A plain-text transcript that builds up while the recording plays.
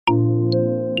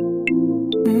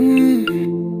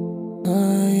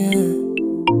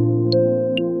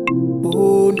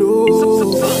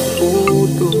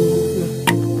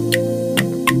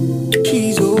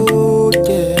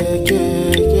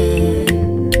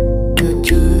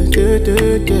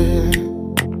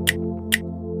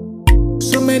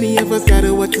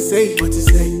what to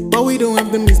say, But we don't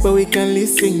have the means, but we can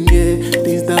listen, yeah.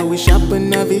 Things that we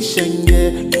sharpen our vision,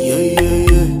 yeah.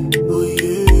 Yeah. Oh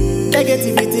yeah.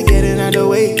 Negativity getting out of the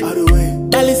way.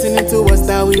 By listening to us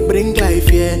that we bring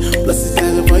life, yeah. Plus it's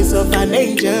like the voice of an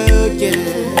angel, yeah.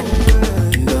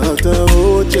 Dr.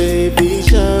 OJ,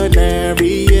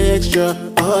 visionary,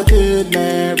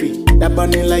 extraordinary. That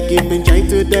burning like giving joy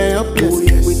to the helpless.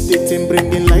 With it and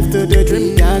bringing life to the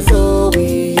dream. That's all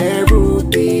we are,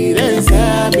 Ruby, and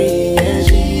Sammy, and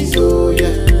she's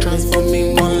yeah.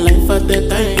 Transforming one life at a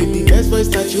time. With the best voice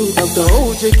that you have. Dr.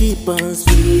 OJ, keep on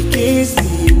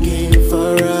speaking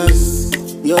for us.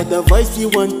 You're the voice we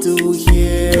want to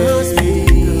hear.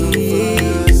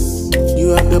 You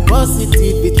have the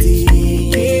positivity.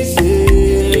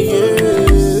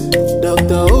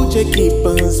 Dr. OJ, keep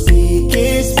on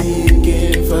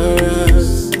speaking for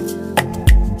us.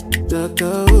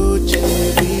 Dr. OJ,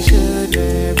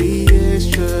 visionary,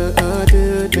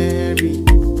 extraordinary.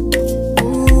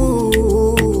 Ooh,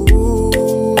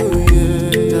 yeah.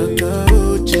 Dr.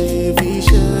 OJ,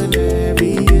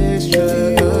 visionary,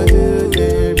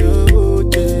 extraordinary.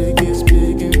 OJ, keep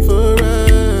speaking for us.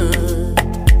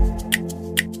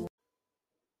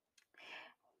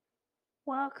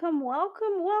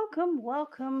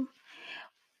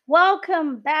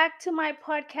 Welcome back to my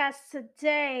podcast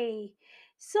today.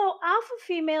 So, alpha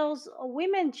females, or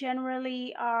women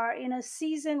generally, are in a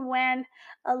season when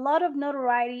a lot of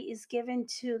notoriety is given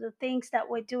to the things that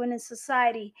we're doing in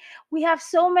society. We have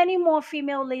so many more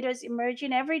female leaders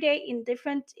emerging every day in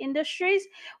different industries.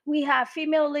 We have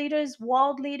female leaders,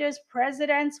 world leaders,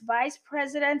 presidents, vice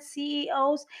presidents,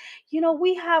 CEOs.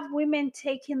 We have women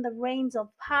taking the reins of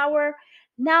power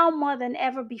now more than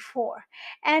ever before.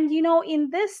 And in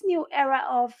this new era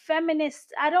of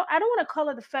feminist, I don't want to call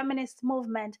it the feminist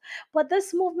movement, but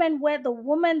this movement where the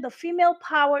female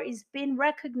power is being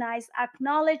recognized,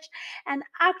 acknowledged, and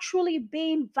actually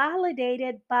being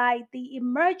validated by the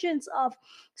emergence of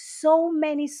so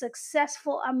many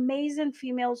successful, amazing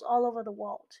females all over the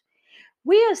world.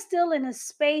 We are still in a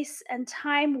space and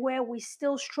time where we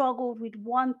still struggle with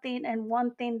one thing, and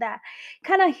one thing that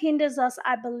kind of hinders us,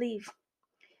 I believe,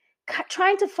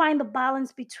 trying to find the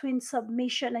balance between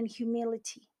submission and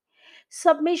humility.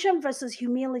 Submission versus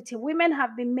humility. Women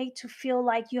have been made to feel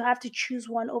like you have to choose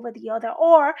one over the other,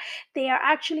 or they are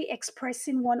actually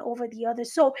expressing one over the other.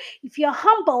 So if you're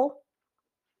humble,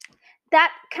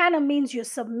 that kind of means you're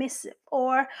submissive.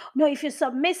 Or no, if you're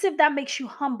submissive, that makes you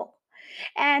humble.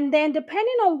 And then,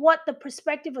 depending on what the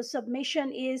perspective of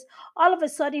submission is, all of a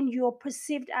sudden you're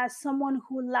perceived as someone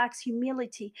who lacks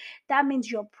humility. That means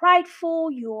you're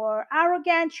prideful, you're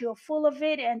arrogant, you're full of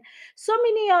it, and so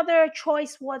many other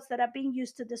choice words that are being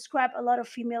used to describe a lot of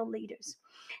female leaders.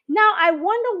 Now, I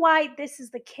wonder why this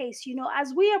is the case.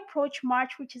 As we approach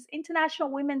March, which is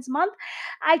International Women's Month,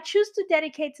 I choose to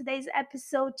dedicate today's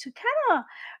episode to kind of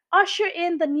usher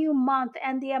in the new month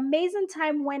and the amazing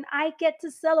time when I get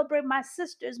to celebrate my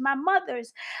sisters, my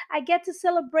mothers. I get to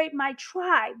celebrate my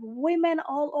tribe, women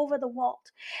all over the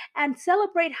world, and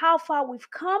celebrate how far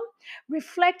we've come,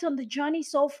 reflect on the journey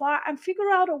so far, and figure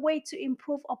out a way to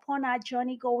improve upon our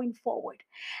journey going forward.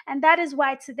 And that is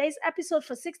why today's episode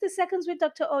for 60 Seconds with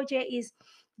Dr. OJ is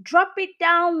drop it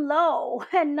down low,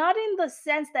 and not in the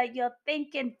sense that you're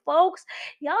thinking, folks,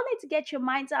 y'all need to get your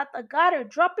minds out the gutter.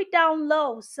 Drop it down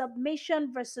low.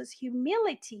 Submission versus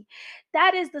humility.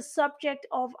 That is the subject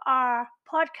of our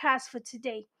podcast for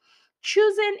today.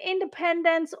 Choosing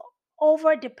independence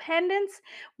over dependence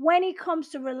when it comes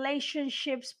to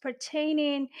relationships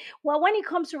when it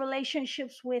comes to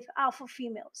relationships with alpha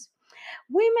females.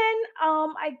 Women,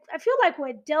 I feel like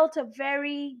we're dealt a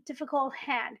very difficult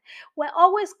hand. We're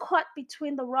always caught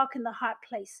between the rock and the hard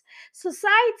place.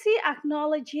 Society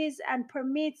acknowledges and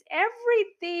permits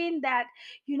everything that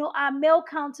our male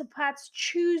counterparts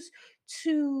to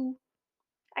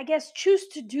choose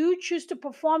to do, choose to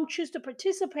perform, choose to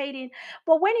participate in.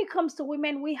 But when it comes to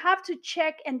women, we have to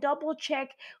check and double check,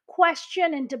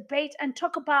 question and debate, and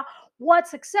talk about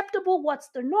what's acceptable, what's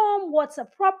the norm, what's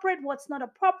appropriate, what's not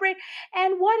appropriate,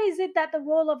 and what is it that the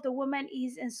role of the woman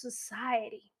is in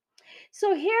society.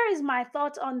 So here is my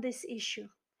thoughts on this issue.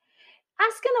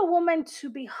 Asking a woman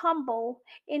to be humble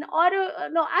in order,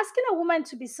 no, asking a woman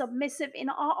to be submissive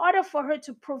in order for her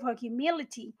to prove her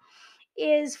humility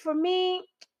is, for me,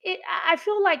 I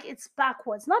feel like it's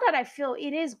backwards. Not that I feel,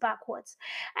 it is backwards.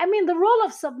 I mean, the role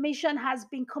of submission has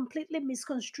been completely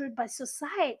misconstrued by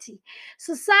society.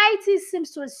 Society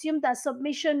seems to assume that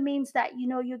submission means that,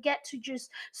 you get to just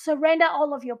surrender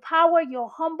all of your power,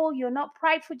 you're humble, you're not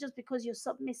prideful just because you're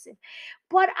submissive.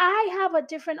 But I have a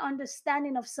different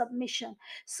understanding of submission.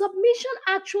 Submission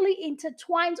actually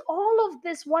intertwines all of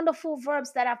these wonderful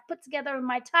verbs that I've put together in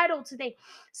my title today.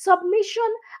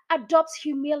 Submission adopts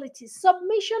humility.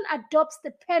 Submission adopts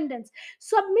dependence.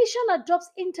 Submission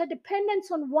adopts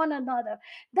interdependence on one another.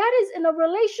 That is in a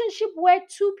relationship where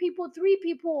two people, three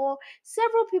people, or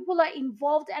several people are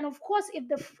involved. And of course, if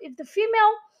the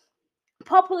female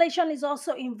population is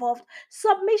also involved.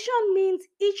 Submission means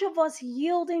each of us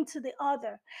yielding to the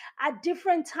other at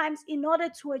different times in order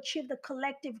to achieve the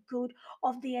collective good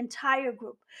of the entire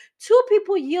group. Two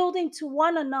people yielding to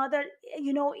one another,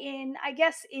 in, I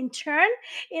guess, in turn,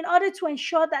 in order to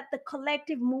ensure that the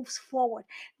collective moves forward.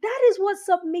 That is what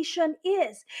submission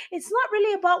is. It's not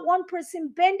really about one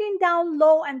person bending down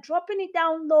low and dropping it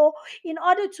down low in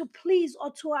order to please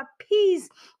or to appease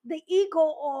the ego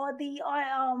or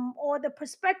the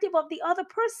perspective of the other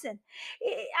person.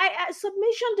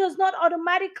 Submission does not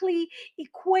automatically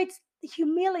equate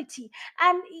humility.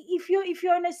 And if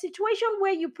you're in a situation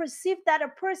where you perceive that a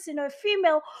person or a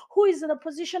female who is in a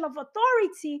position of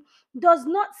authority does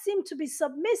not seem to be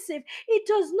submissive, it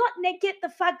does not negate the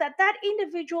fact that that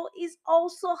individual is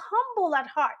also humble at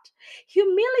heart.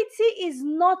 Humility is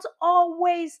not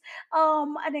always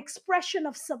an expression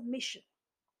of submission.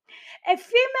 A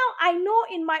female, I know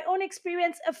in my own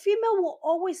experience, a female will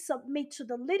always submit to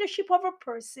the leadership of a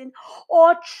person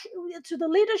or to the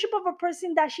leadership of a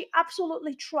person that she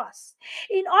absolutely trusts.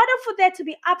 In order for there to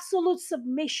be absolute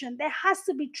submission, there has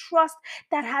to be trust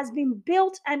that has been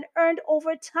built and earned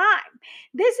over time.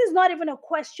 This is not even a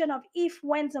question of if,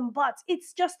 whens, and buts.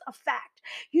 It's just a fact.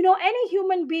 Any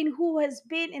human being who has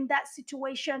been in that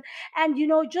situation, and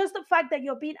just the fact that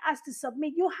you're being asked to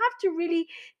submit, you have to really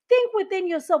think within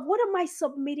yourself, what am I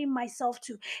submitting myself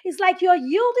to? It's like you're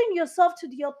yielding yourself to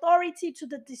the authority, to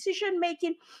the decision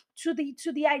making, to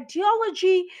the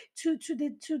ideology, to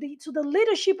the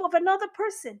leadership of another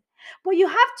person. But you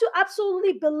have to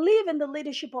absolutely believe in the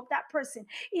leadership of that person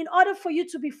in order for you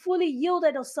to be fully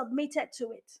yielded or submitted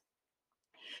to it.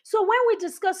 So when we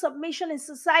discuss submission in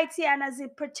society and as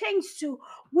it pertains to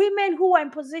women who are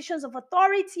in positions of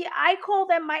authority, I call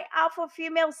them my alpha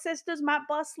female sisters, my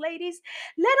boss ladies.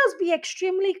 Let us be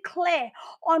extremely clear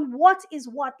on what is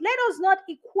what. Let us not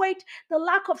equate the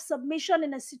lack of submission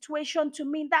in a situation to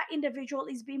mean that individual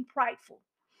is being prideful.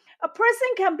 A person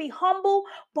can be humble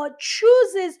but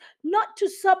chooses not to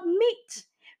submit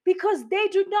because they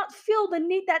do not feel the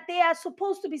need that they are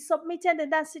supposed to be submitted in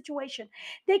that situation.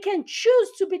 They can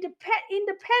choose to be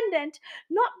independent,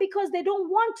 not because they don't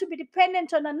want to be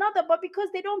dependent on another, but because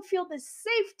they don't feel the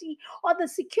safety or the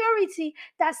security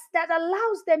that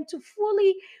allows them to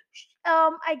fully,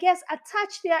 I guess,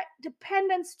 attach their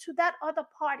dependence to that other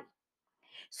party.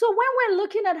 So when we're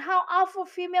looking at how alpha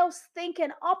females think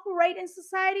and operate in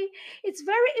society, it's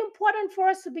very important for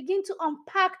us to begin to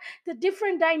unpack the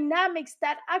different dynamics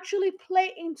that actually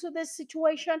play into this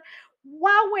situation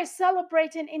while we're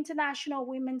celebrating International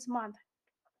Women's Month.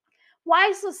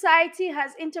 Why society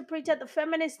has interpreted the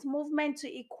feminist movement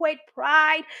to equate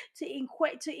pride, to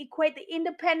equate the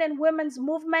independent women's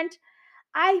movement,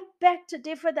 I beg to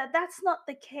differ that that's not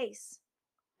the case.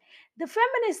 The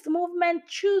feminist movement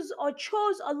chose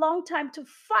a long time to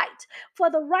fight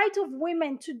for the right of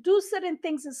women to do certain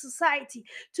things in society,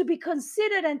 to be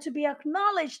considered and to be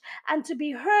acknowledged and to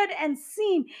be heard and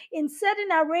seen in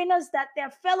certain arenas that their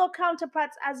fellow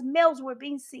counterparts as males were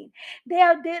being seen. They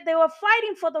were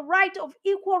fighting for the right of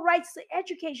equal rights to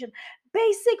education,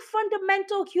 basic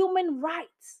fundamental human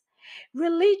rights,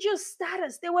 religious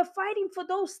status. They were fighting for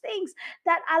those things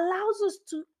that allows us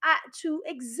to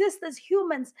exist as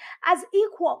humans, as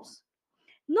equals,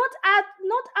 not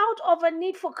out of a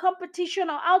need for competition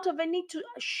or out of a need to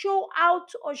show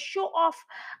out or show off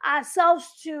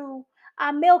ourselves to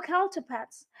our male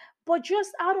counterparts, but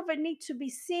just out of a need to be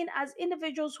seen as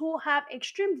individuals who have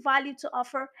extreme value to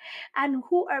offer and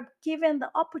who are given the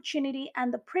opportunity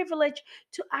and the privilege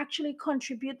to actually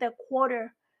contribute their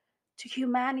quarter to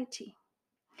humanity.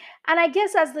 And I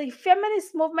guess as the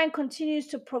feminist movement continues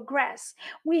to progress,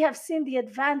 we have seen the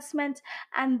advancement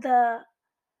and the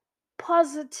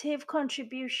positive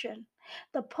contribution,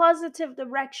 the positive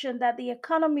direction that the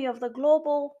economy of the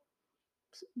global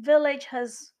village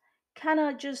has kind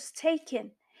of just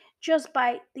taken just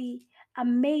by the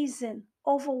amazing,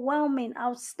 overwhelming,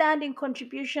 outstanding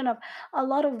contribution of a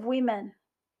lot of women.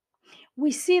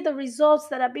 We see the results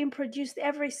that are being produced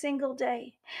every single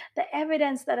day, the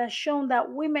evidence that has shown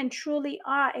that women truly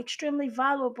are extremely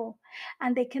valuable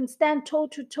and they can stand toe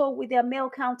to toe with their male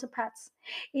counterparts.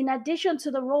 In addition to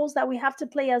the roles that we have to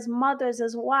play as mothers,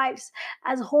 as wives,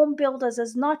 as home builders,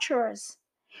 as nurturers,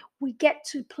 we get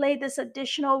to play this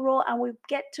additional role and we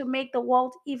get to make the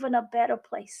world even a better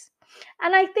place.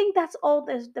 And I think that's all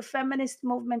the feminist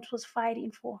movement was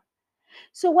fighting for.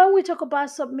 So when we talk about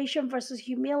submission versus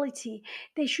humility,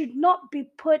 they should not be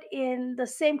put in the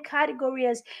same category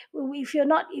as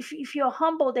if you're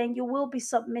humble, then you will be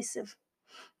submissive.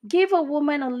 Give a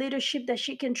woman a leadership that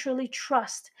she can truly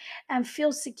trust and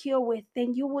feel secure with,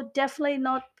 then you would definitely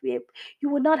not be you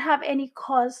would not have any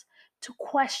cause to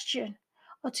question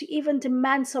or to even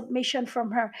demand submission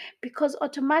from her, because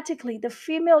automatically the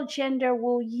female gender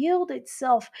will yield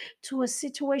itself to a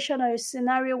situation or a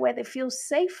scenario where they feel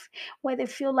safe, where they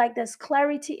feel like there's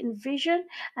clarity in vision,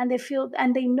 and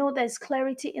they know there's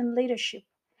clarity in leadership.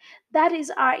 That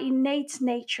is our innate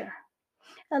nature.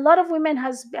 A lot of women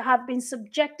have been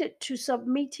subjected to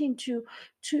submitting to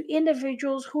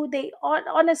individuals who they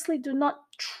honestly do not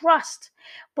trust,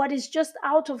 but it's just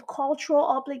out of cultural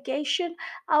obligation,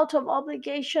 out of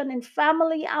obligation in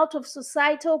family, out of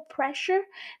societal pressure.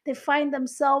 They find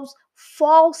themselves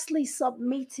falsely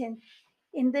submitting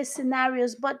in these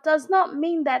scenarios, but does not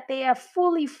mean that they are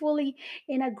fully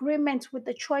in agreement with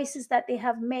the choices that they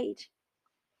have made.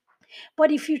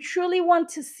 But if you truly want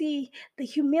to see the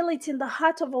humility in the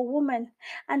heart of a woman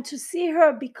and to see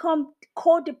her become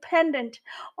codependent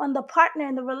on the partner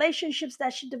and the relationships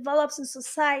that she develops in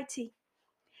society,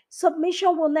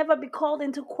 submission will never be called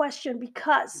into question,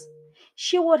 because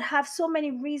she would have so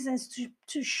many reasons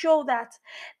to show that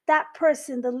that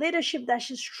person, the leadership that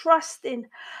she's trusting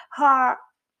her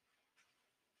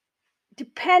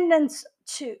dependence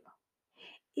to,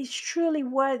 is truly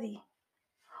worthy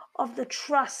of the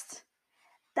trust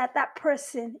that that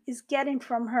person is getting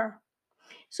from her.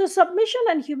 So, submission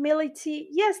and humility,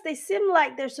 yes, they seem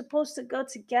like they're supposed to go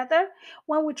together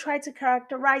when we try to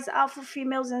characterize alpha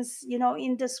females and,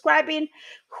 in describing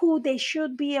who they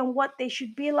should be and what they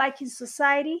should be like in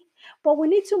society. But we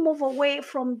need to move away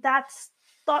from that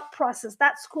thought process,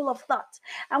 that school of thought.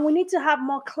 And we need to have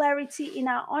more clarity in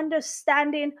our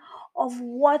understanding of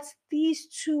what these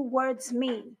two words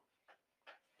mean.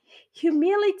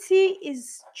 Humility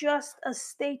is just a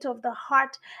state of the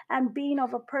heart and being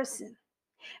of a person.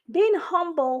 Being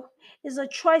humble is a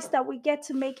choice that we get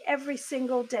to make every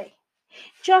single day.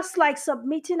 Just like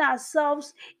submitting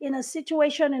ourselves in a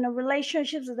situation, in a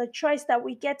relationship, is a choice that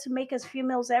we get to make as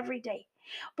females every day.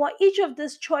 But each of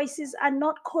these choices are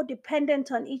not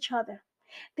codependent on each other.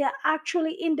 They are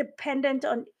actually independent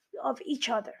of each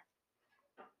other.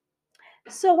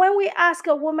 So when we ask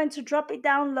a woman to drop it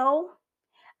down low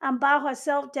and bow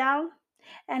herself down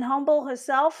and humble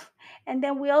herself, and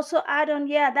then we also add on,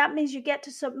 yeah, that means you get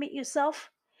to submit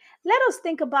yourself. Let us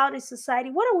think about in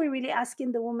society, what are we really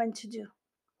asking the woman to do?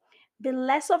 Be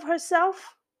less of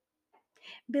herself,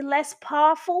 be less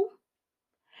powerful,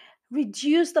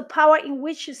 reduce the power in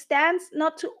which she stands,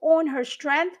 not to own her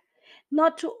strength,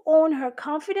 not to own her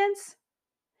confidence,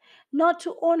 not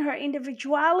to own her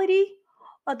individuality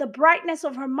or the brightness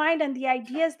of her mind and the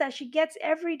ideas that she gets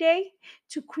every day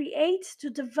to create, to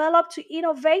develop, to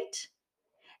innovate?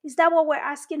 Is that what we're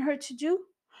asking her to do?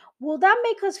 Will that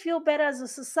make us feel better as a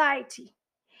society?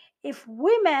 If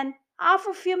women,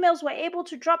 alpha females, were able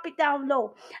to drop it down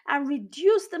low and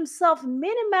reduce themselves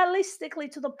minimalistically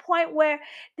to the point where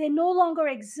they no longer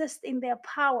exist in their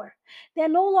power, they're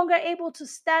no longer able to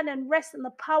stand and rest in the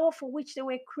power for which they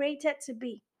were created to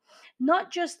be,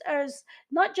 not just as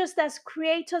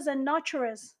creators and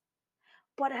nurturers,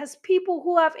 but as people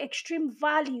who have extreme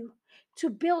value to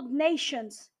build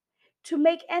nations, to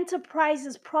make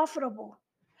enterprises profitable,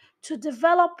 to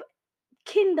develop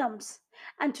kingdoms,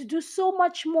 and to do so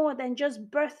much more than just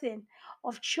birthing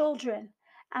of children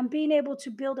and being able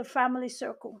to build a family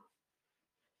circle.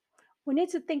 We need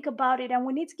to think about it, and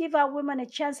we need to give our women a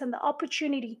chance and the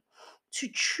opportunity to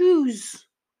choose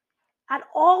at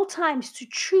all times, to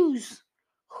choose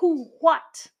who,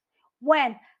 what,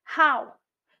 when, how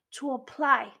to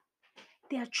apply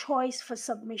their choice for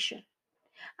submission.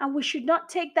 And we should not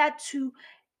take that to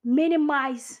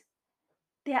minimize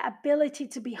their ability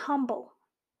to be humble.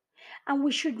 And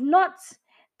we should not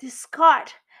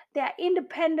discard their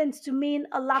independence to mean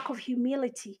a lack of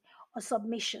humility or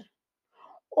submission,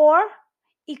 or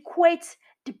equate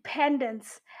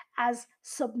dependence as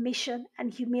submission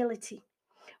and humility.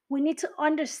 We need to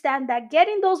understand that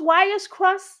getting those wires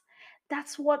crossed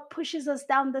That's what pushes us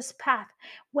down this path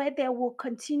where there will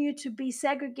continue to be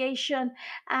segregation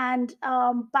and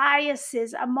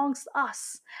biases amongst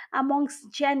us,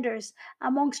 amongst genders,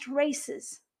 amongst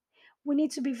races. We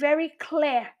need to be very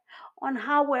clear on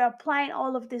how we're applying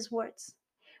all of these words.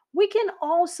 We can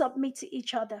all submit to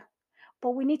each other,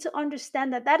 but we need to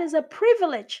understand that that is a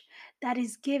privilege that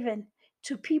is given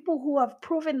to people who have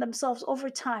proven themselves over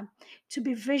time to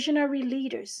be visionary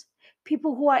leaders,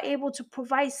 people who are able to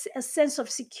provide a sense of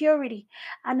security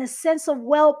and a sense of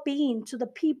well being to the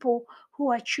people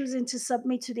who are choosing to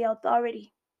submit to the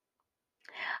authority.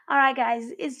 All right, guys,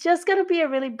 it's just going to be a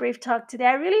really brief talk today.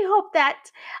 I really hope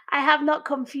that I have not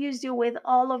confused you with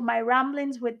all of my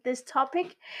ramblings with this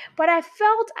topic, but I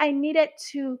felt I needed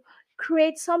to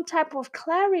create some type of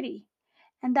clarity.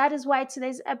 And that is why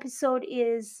today's episode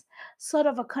is sort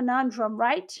of a conundrum,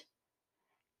 right?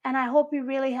 And I hope it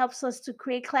really helps us to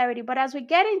create clarity. But as we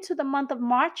get into the month of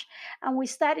March and we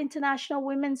start International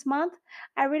Women's Month,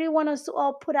 I really want us to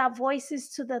all put our voices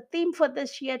to the theme for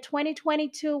this year,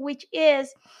 2022, which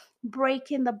is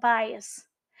breaking the bias.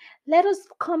 Let us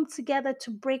come together to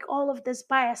break all of these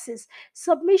biases.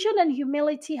 Submission and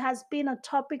humility has been a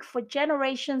topic for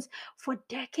generations, for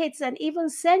decades, and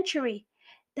even century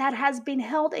that has been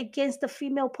held against the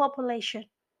female population.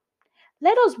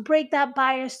 Let us break that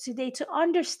bias today to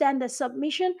understand that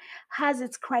submission has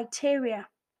its criteria.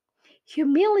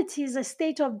 Humility is a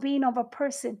state of being of a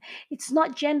person. It's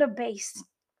not gender based.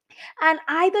 And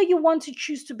either you want to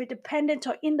choose to be dependent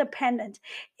or independent.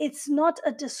 It's not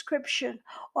a description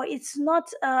or it's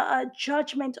not a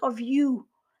judgment of you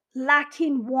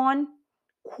lacking one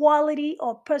quality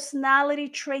or personality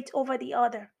trait over the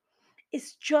other.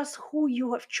 It's just who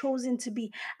you have chosen to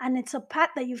be. And it's a path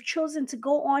that you've chosen to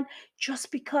go on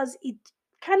just because it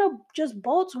kind of just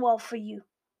bodes well for you.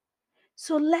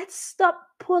 So let's stop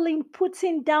putting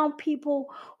down people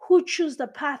who choose the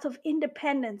path of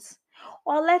independence,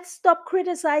 or let's stop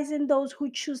criticizing those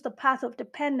who choose the path of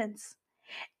dependence.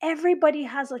 Everybody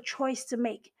has a choice to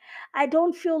make. I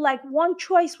don't feel like one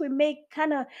choice we make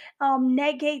kind of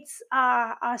negates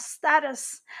our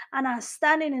status and our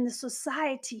standing in the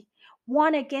society,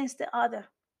 one against the other.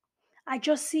 I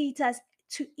just see it as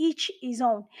to each his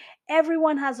own.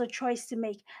 Everyone has a choice to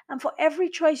make. And for every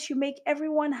choice you make,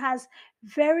 everyone has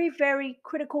very, very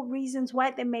critical reasons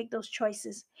why they make those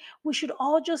choices. We should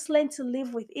all just learn to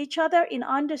live with each other in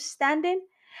understanding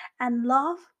and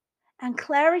love and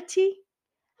clarity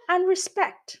and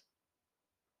respect.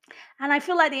 And I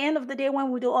feel at the end of the day,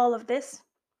 when we do all of this,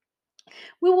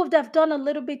 we would have done a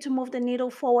little bit to move the needle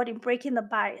forward in breaking the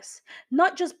bias.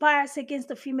 Not just bias against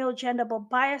the female gender, but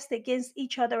bias against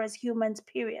each other as humans,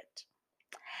 period.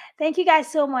 Thank you guys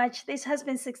so much. This has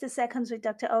been 60 Seconds with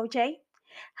Dr. OJ.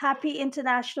 Happy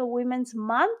International Women's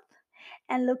Month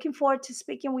and looking forward to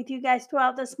speaking with you guys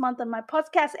throughout this month on my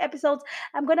podcast episodes.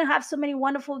 I'm going to have so many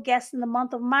wonderful guests in the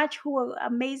month of March who are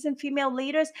amazing female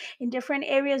leaders in different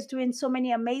areas doing so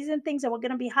many amazing things, and we're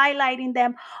going to be highlighting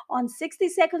them on 60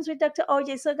 Seconds with Dr.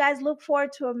 OJ. So, guys, look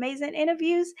forward to amazing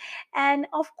interviews. And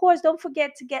of course, don't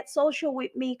forget to get social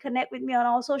with me, connect with me on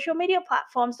all social media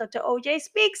platforms, Dr. OJ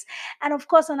Speaks, and of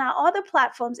course, on our other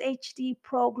platforms, HD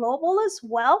Pro Global as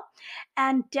well.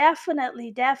 And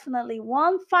definitely,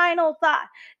 one final thought,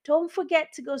 don't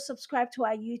forget to go subscribe to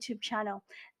our YouTube channel.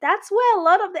 That's where a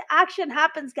lot of the action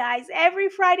happens, guys. Every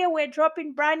Friday, we're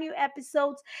dropping brand new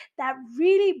episodes that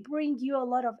really bring you a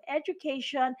lot of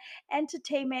education,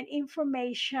 entertainment,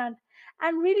 information,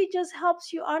 and really just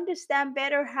helps you understand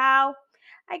better how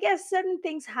I guess certain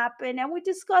things happen, and we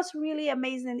discuss really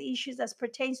amazing issues as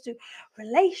pertains to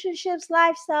relationships,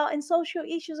 lifestyle, and social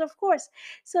issues, of course.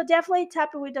 So definitely tap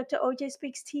in with Dr. OJ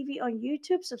Speaks TV on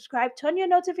YouTube, subscribe, turn your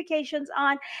notifications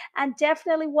on, and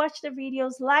definitely watch the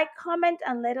videos, like, comment,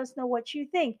 and let us know what you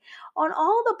think. On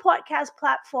all the podcast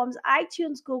platforms,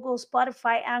 iTunes, Google,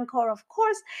 Spotify, Anchor, of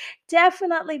course,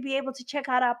 definitely be able to check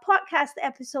out our podcast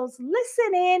episodes,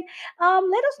 listen in,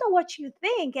 let us know what you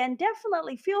think, and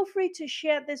definitely feel free to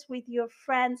share this with your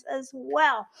friends as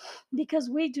well, because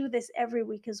we do this every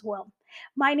week as well.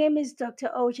 My name is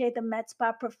Dr. OJ, the Med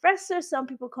Spa professor. Some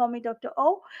people call me Dr.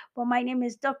 O, but my name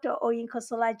is Dr.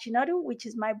 Oyinkosola Jinadu, which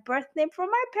is my birth name from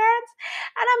my parents.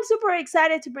 And I'm super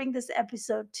excited to bring this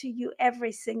episode to you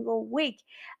every single week.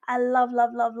 I love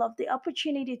the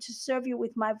opportunity to serve you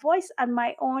with my voice and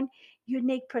my own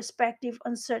unique perspective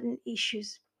on certain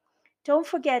issues. Don't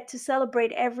forget to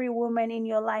celebrate every woman in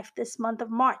your life this month of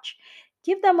March.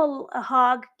 Give them a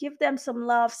hug, give them some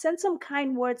love, send some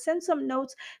kind words, send some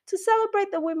notes to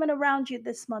celebrate the women around you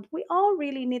this month. We all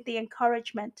really need the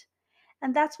encouragement.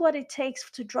 And that's what it takes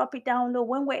to drop it down low,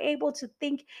 when we're able to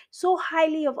think so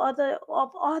highly of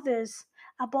others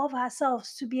above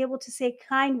ourselves, to be able to say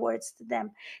kind words to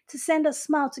them, to send a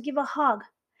smile, to give a hug.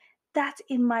 That,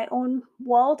 in my own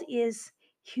world, is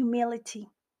humility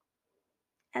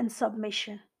and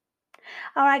submission.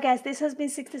 All right, guys, this has been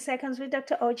 60 Seconds with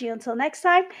Dr. OJ. Until next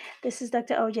time, this is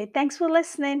Dr. OJ. Thanks for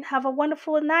listening. Have a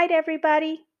wonderful night,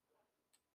 everybody.